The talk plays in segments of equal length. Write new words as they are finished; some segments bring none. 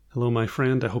Hello, my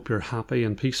friend. I hope you're happy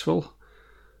and peaceful.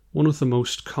 One of the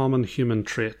most common human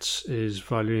traits is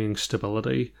valuing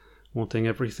stability, wanting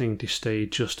everything to stay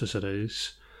just as it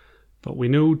is. But we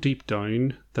know deep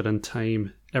down that in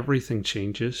time, everything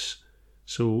changes.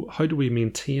 So how do we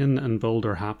maintain and build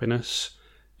our happiness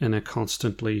in a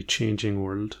constantly changing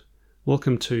world?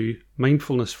 Welcome to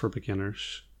Mindfulness for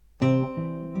Beginners.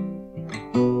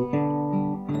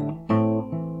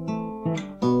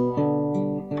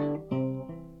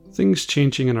 Things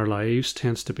changing in our lives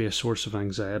tends to be a source of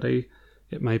anxiety.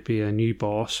 It might be a new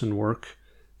boss in work,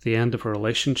 the end of a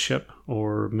relationship,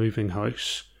 or moving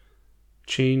house.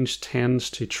 Change tends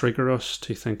to trigger us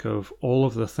to think of all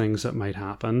of the things that might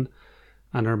happen,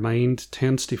 and our mind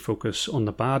tends to focus on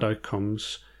the bad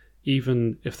outcomes,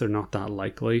 even if they're not that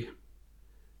likely.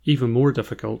 Even more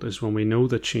difficult is when we know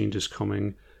that change is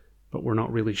coming, but we're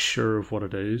not really sure of what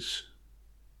it is.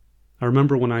 I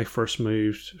remember when I first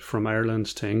moved from Ireland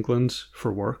to England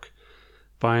for work,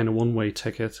 buying a one-way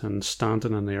ticket and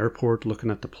standing in the airport looking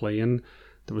at the plane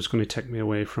that was going to take me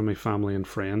away from my family and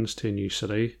friends to a new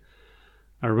city.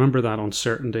 I remember that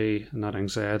uncertainty and that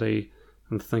anxiety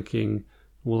and thinking,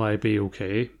 will I be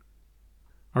okay?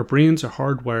 Our brains are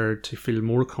hardwired to feel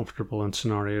more comfortable in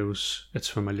scenarios it's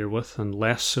familiar with and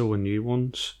less so in new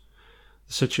ones.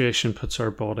 The situation puts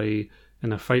our body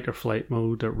in a fight or flight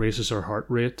mode that raises our heart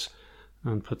rate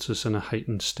and puts us in a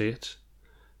heightened state.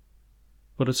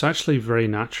 But it's actually very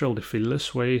natural to feel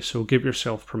this way, so give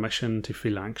yourself permission to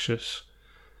feel anxious.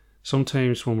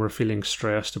 Sometimes when we're feeling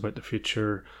stressed about the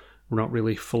future, we're not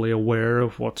really fully aware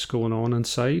of what's going on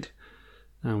inside,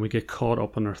 and we get caught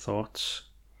up in our thoughts.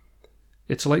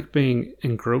 It's like being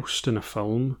engrossed in a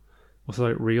film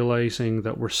without realizing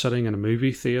that we're sitting in a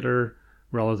movie theater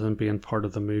rather than being part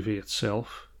of the movie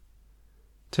itself.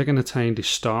 Taking the time to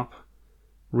stop,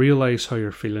 realize how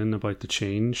you're feeling about the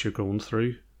change you're going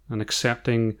through, and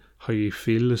accepting how you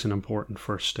feel is an important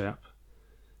first step.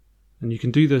 And you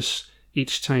can do this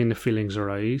each time the feelings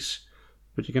arise,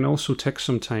 but you can also take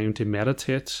some time to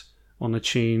meditate on the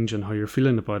change and how you're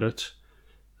feeling about it,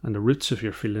 and the roots of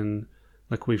your feeling,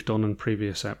 like we've done in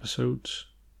previous episodes.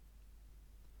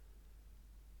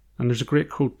 And there's a great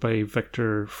quote by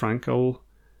Viktor Frankl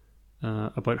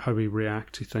about how we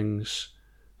react to things.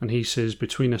 And he says,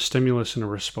 between a stimulus and a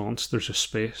response, there's a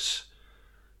space.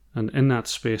 And in that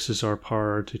space is our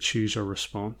power to choose our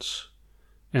response.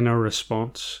 In our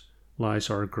response lies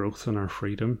our growth and our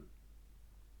freedom.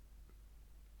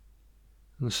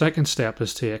 And the second step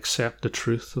is to accept the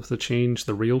truth of the change,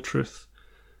 the real truth,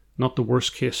 not the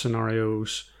worst case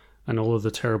scenarios and all of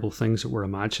the terrible things that we're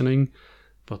imagining,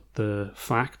 but the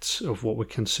facts of what we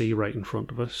can see right in front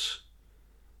of us.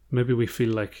 Maybe we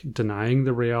feel like denying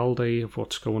the reality of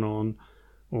what's going on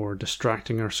or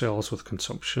distracting ourselves with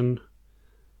consumption.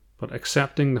 But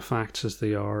accepting the facts as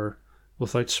they are,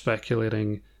 without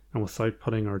speculating and without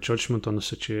putting our judgment on the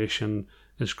situation,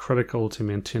 is critical to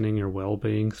maintaining your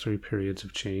well-being through periods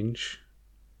of change.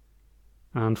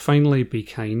 And finally, be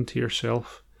kind to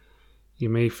yourself. You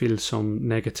may feel some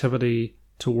negativity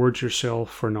towards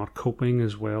yourself for not coping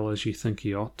as well as you think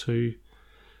you ought to,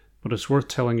 but it's worth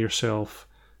telling yourself,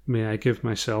 may I give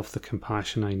myself the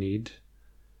compassion I need.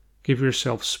 Give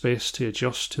yourself space to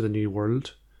adjust to the new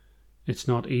world. It's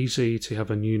not easy to have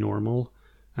a new normal,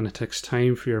 and it takes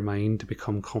time for your mind to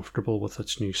become comfortable with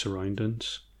its new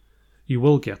surroundings. You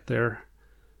will get there,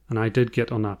 and I did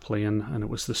get on that plane, and it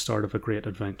was the start of a great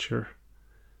adventure.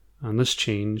 And this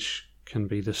change can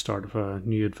be the start of a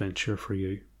new adventure for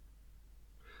you.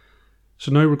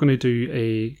 So now we're going to do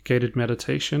a guided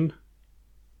meditation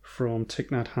from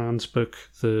Thich Nhat Hanh's book,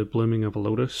 The Blooming of a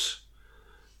Lotus.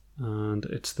 And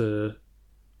it's the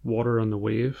Water on the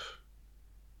Wave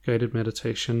guided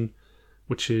meditation,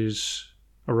 which is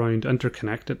around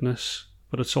interconnectedness,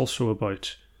 but it's also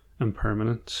about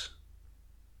impermanence.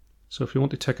 So if you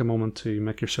want to take a moment to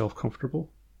make yourself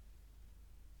comfortable,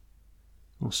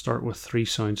 I'll start with 3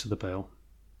 sounds of the bell.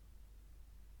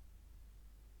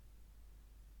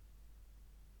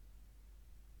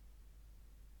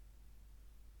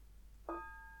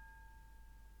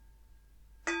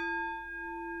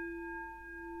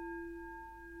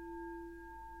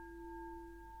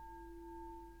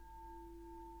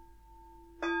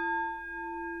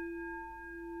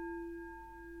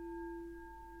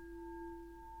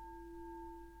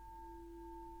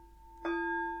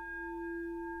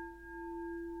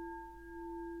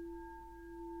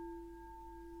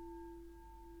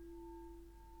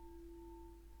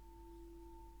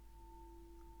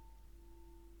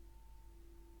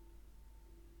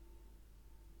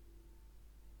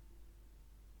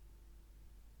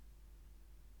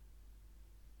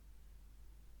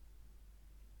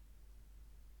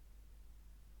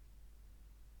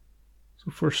 So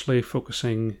firstly,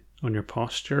 focusing on your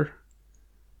posture,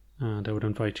 and I would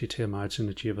invite you to imagine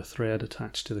that you have a thread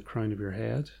attached to the crown of your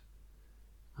head,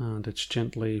 and it's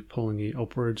gently pulling you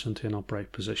upwards into an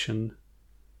upright position,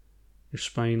 your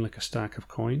spine like a stack of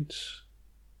coins,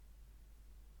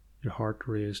 your heart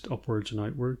raised upwards and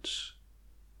outwards,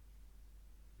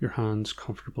 your hands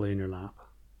comfortably in your lap.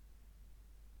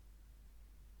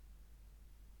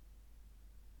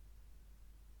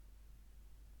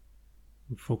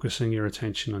 And focusing your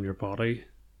attention on your body,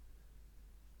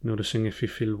 noticing if you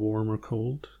feel warm or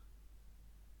cold,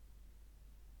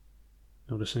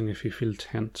 noticing if you feel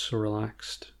tense or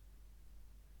relaxed,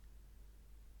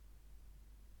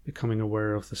 becoming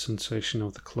aware of the sensation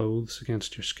of the clothes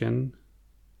against your skin,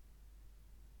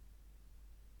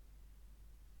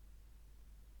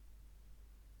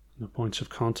 and the points of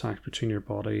contact between your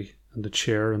body and the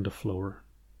chair and the floor.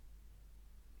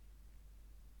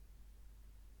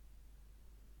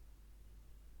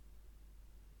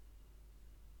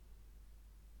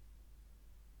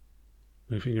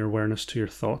 Moving your awareness to your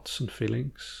thoughts and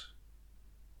feelings.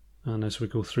 And as we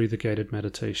go through the guided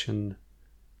meditation,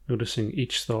 noticing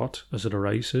each thought as it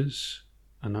arises,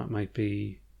 and that might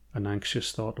be an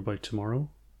anxious thought about tomorrow.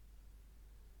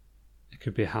 It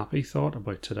could be a happy thought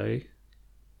about today.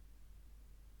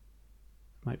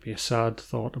 It might be a sad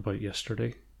thought about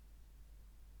yesterday.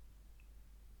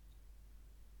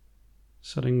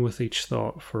 Sitting with each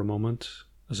thought for a moment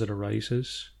as it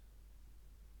arises,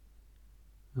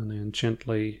 and then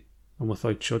gently and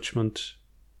without judgment,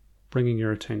 bringing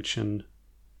your attention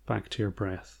back to your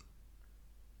breath.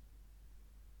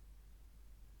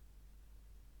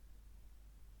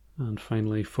 And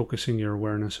finally, focusing your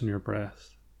awareness on your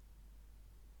breath.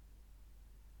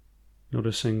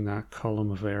 Noticing that column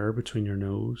of air between your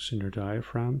nose and your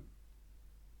diaphragm.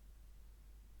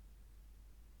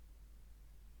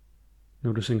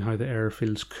 Noticing how the air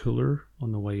feels cooler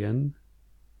on the way in,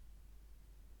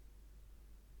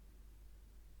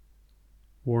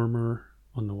 warmer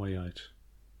on the way out.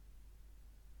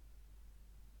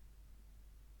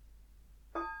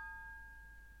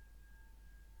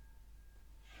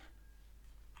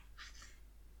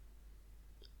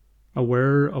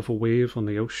 Aware of a wave on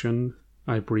the ocean,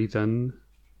 I breathe in.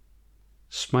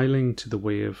 Smiling to the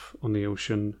wave on the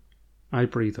ocean, I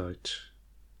breathe out.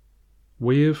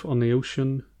 Wave on the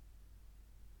ocean,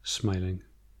 smiling.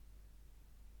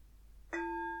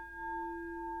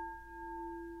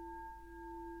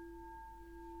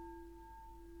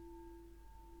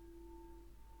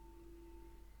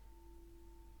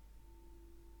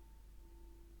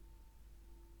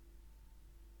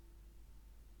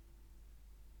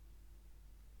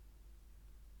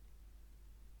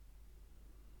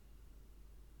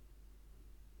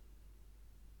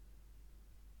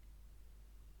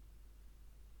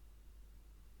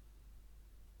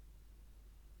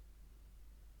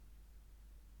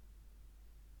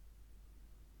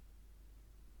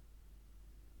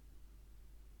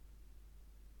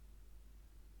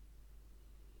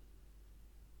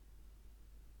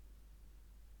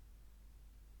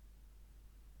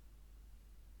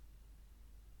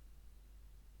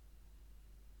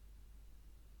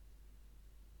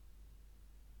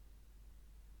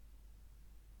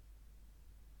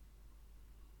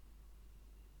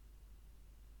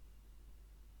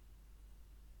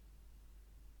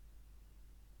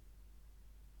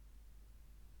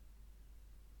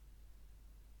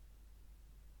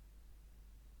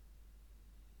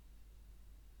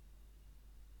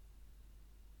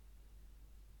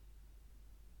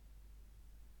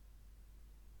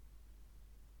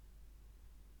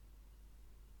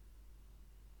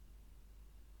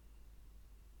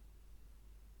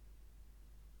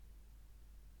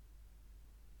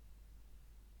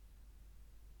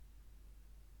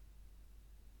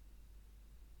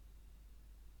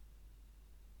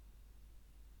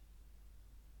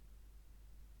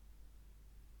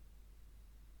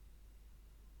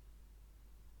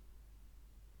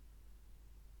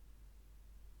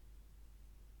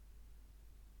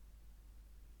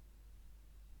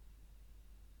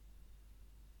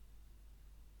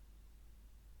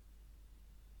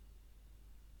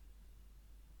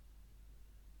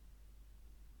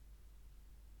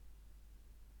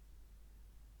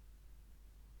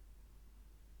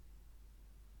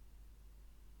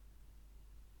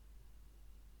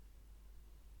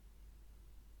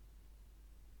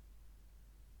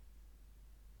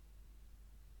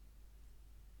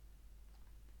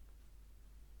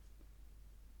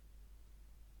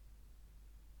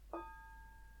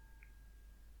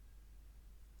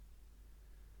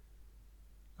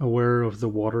 Aware of the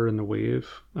water in the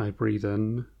wave, I breathe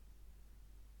in.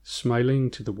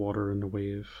 Smiling to the water in the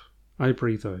wave, I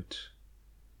breathe out.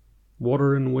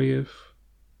 Water and wave,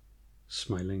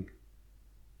 smiling.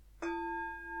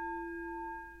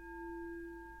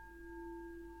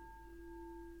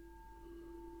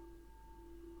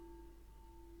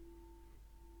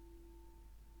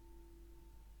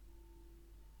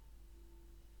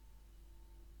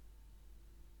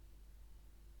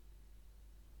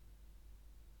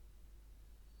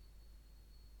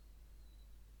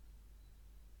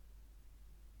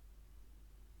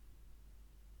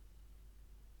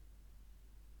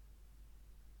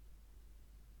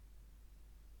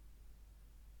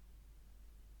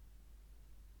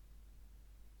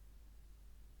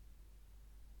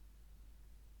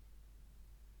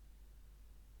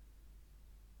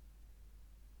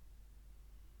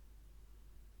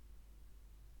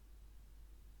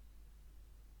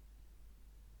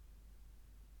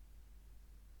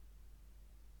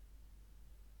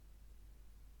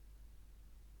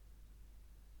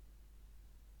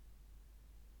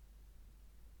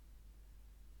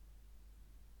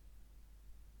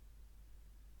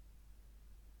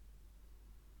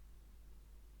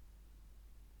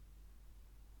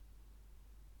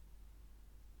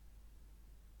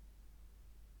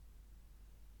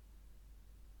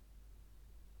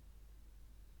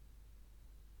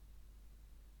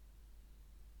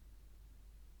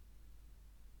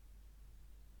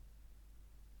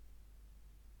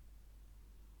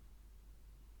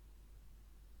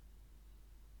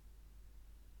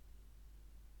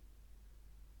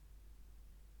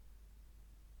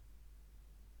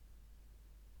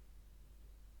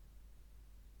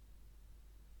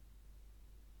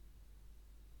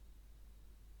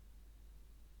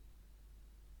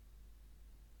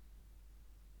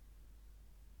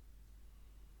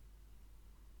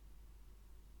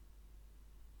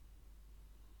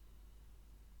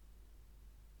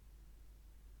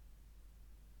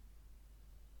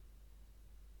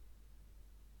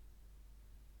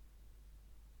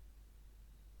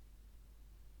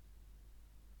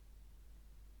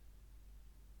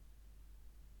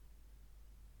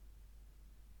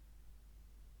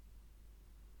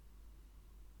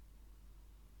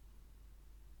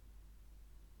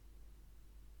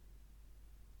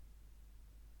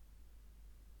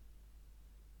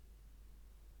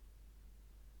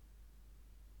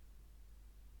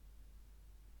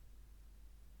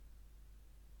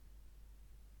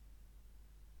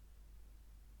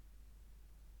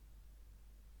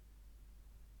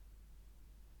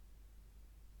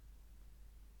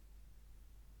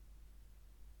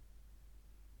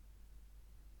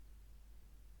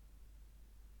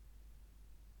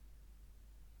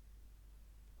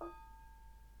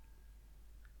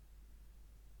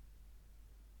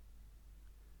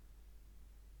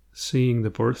 Seeing the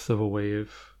birth of a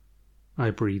wave, I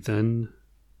breathe in.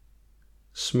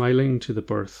 Smiling to the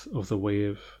birth of the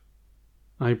wave,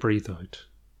 I breathe out.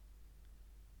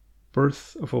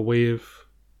 Birth of a wave,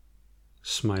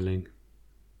 smiling.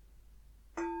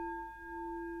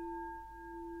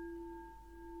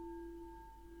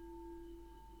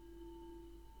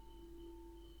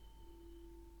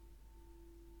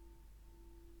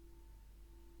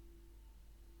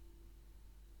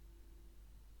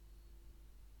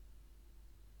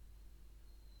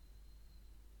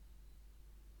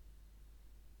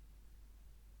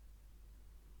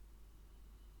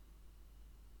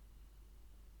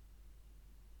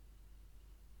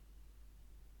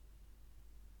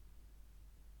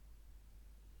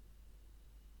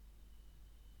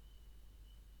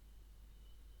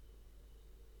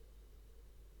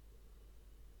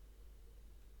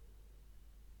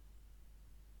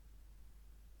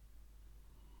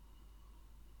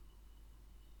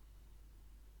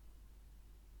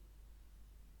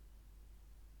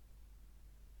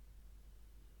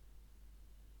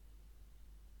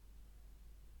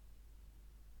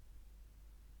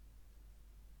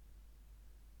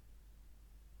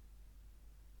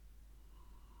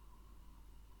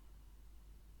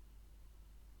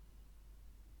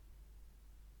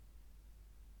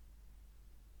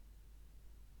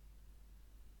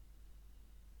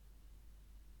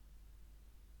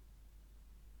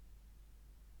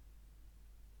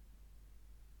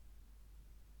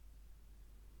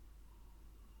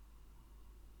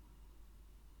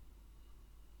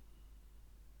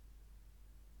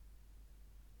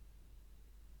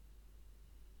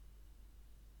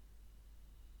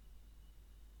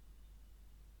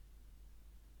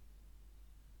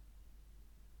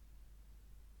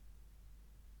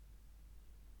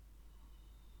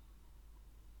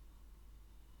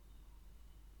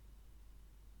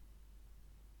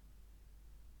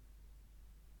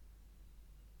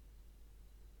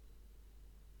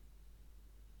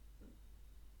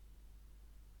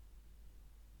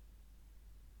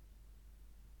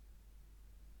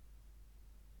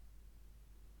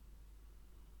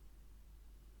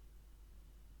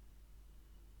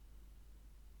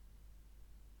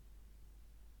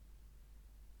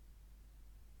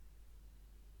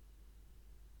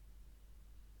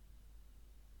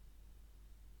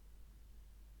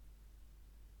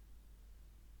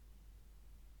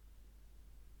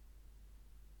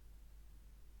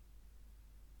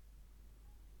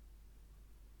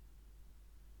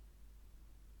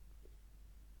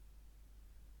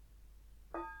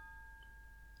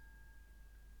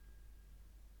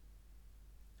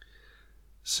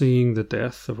 Seeing the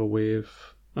death of a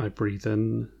wave, I breathe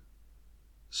in.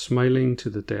 Smiling to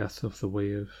the death of the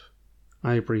wave,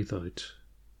 I breathe out.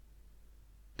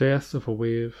 Death of a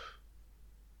wave,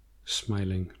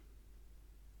 smiling.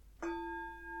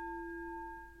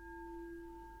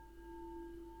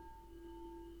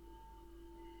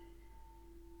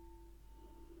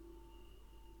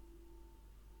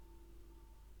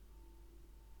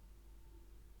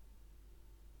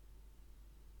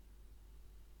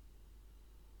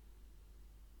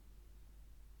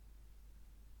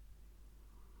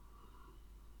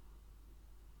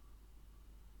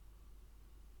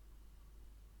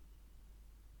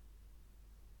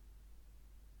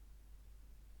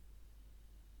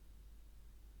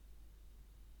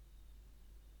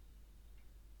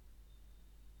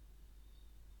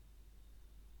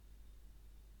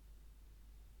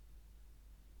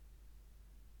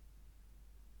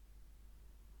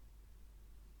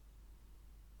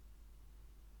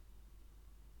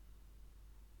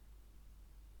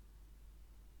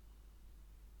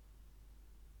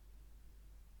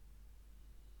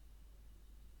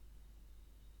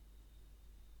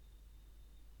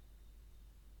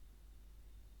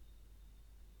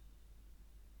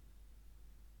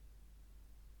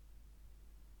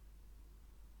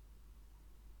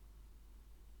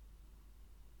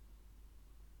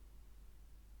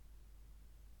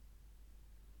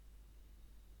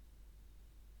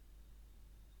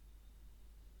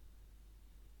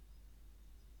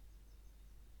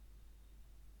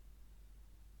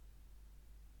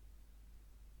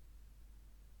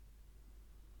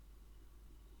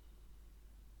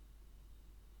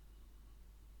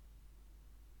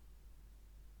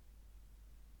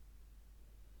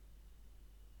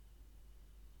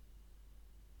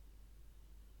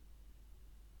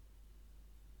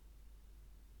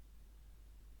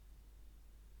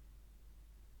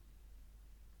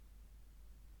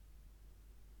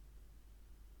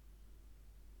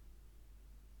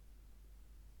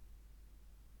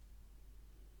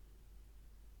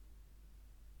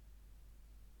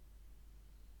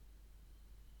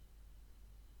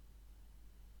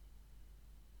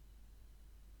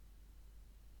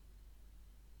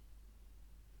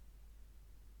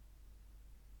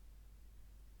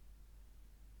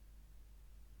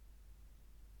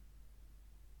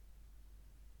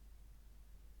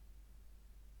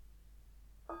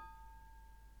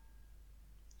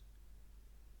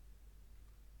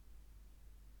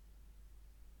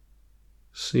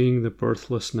 Seeing the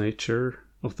birthless nature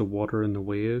of the water in the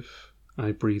wave,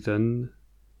 I breathe in.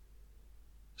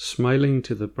 Smiling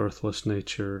to the birthless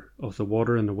nature of the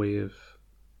water in the wave,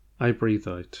 I breathe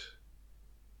out.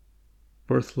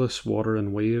 Birthless water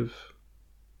and wave,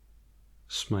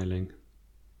 smiling.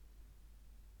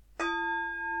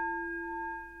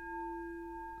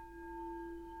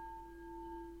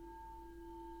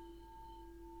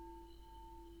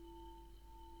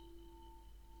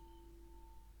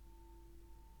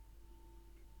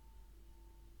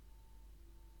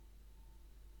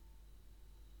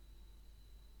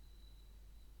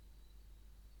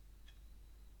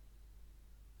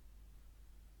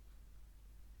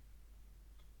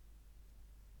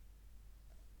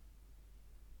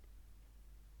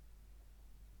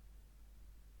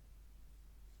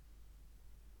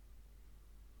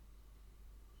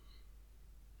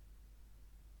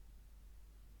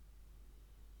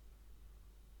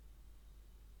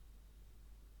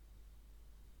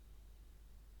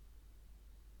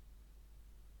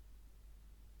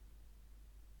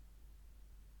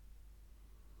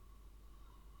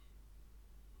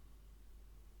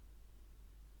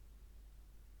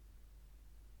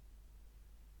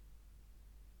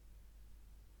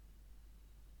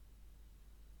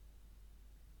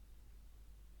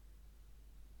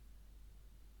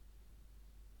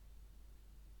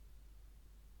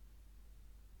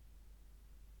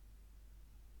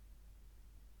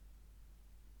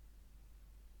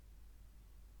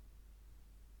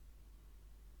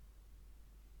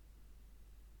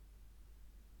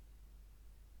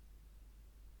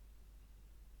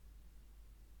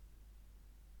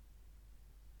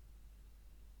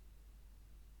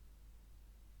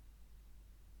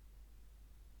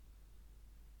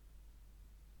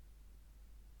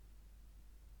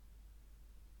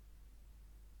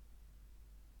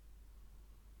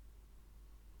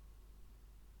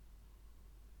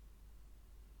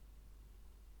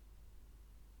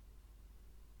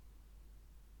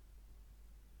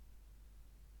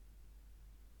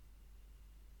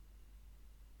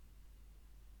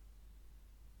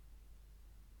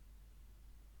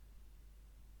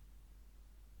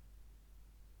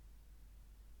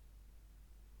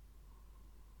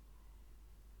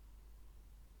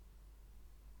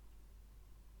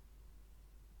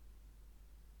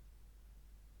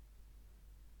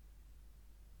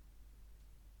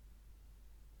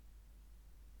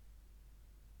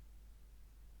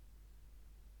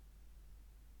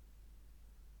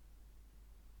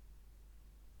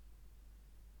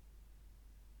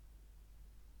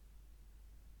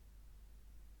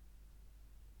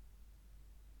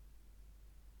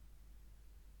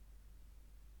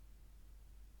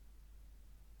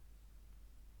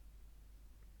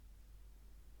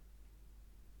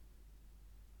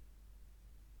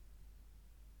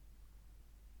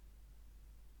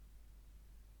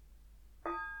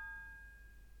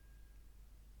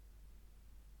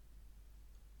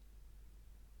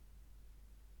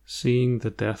 Seeing the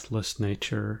deathless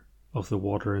nature of the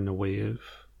water in the wave,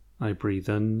 I breathe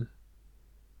in,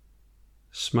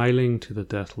 smiling to the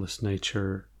deathless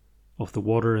nature of the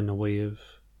water in the wave,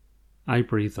 I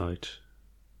breathe out.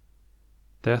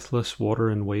 Deathless water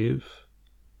and wave,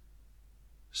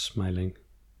 smiling.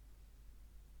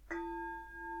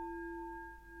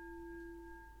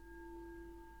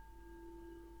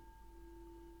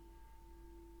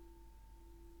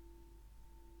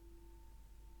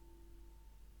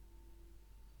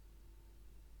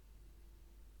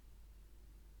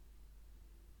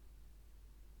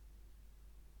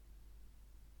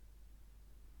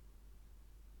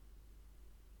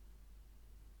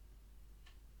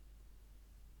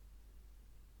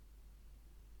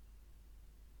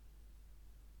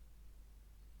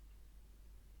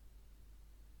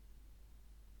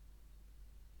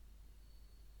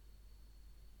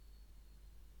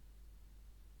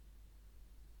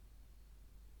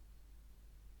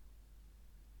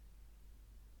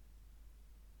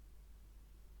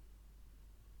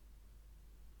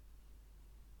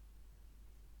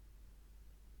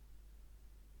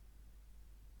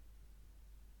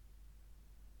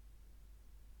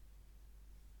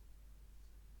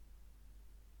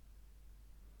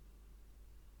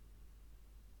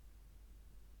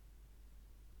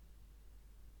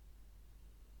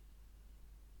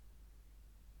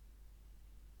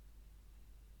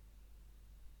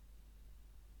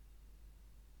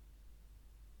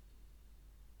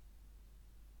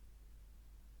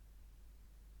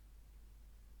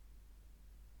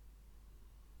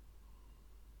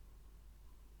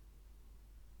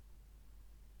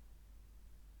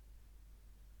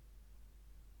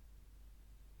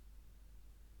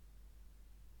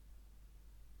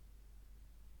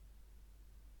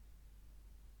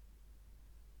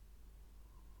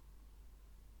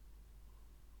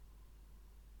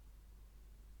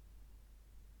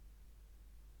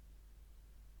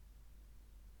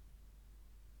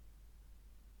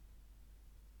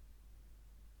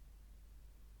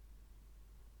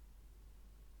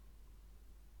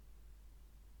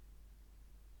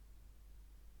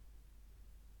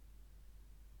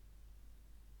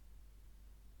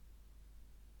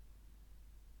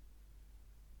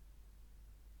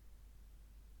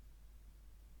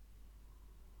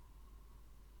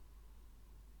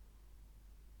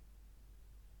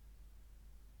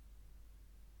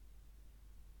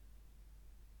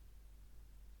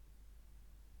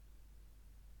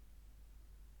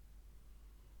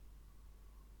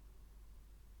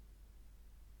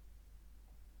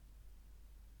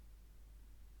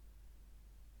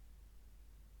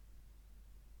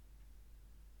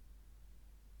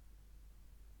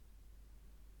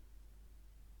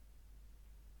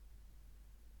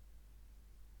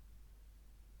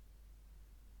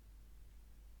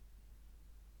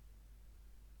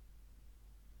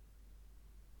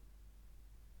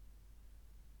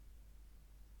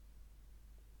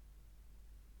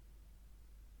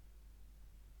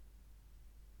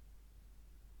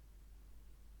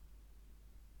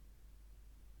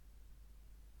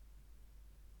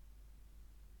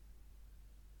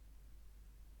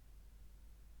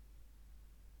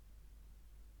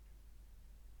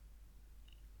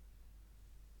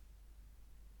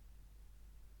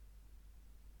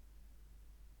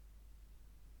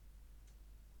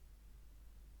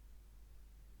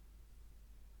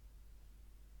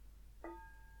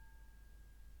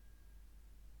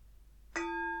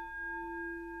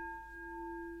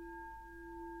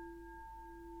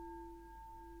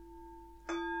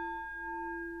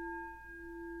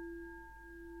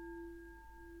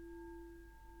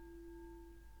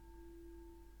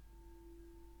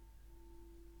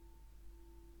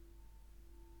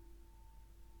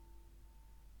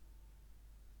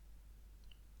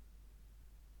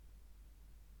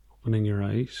 Opening your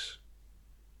eyes,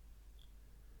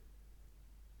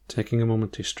 taking a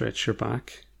moment to stretch your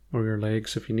back or your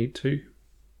legs if you need to.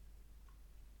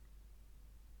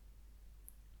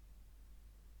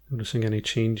 Noticing any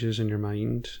changes in your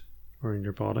mind or in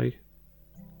your body.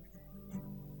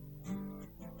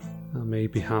 That may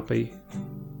be happy,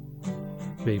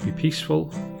 may be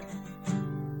peaceful,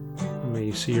 and may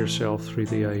you see yourself through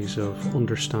the eyes of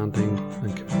understanding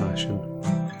and compassion.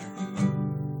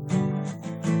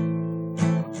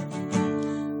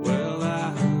 Well,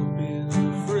 I've been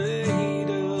afraid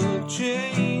of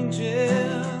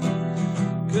changing,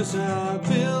 'cause I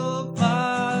built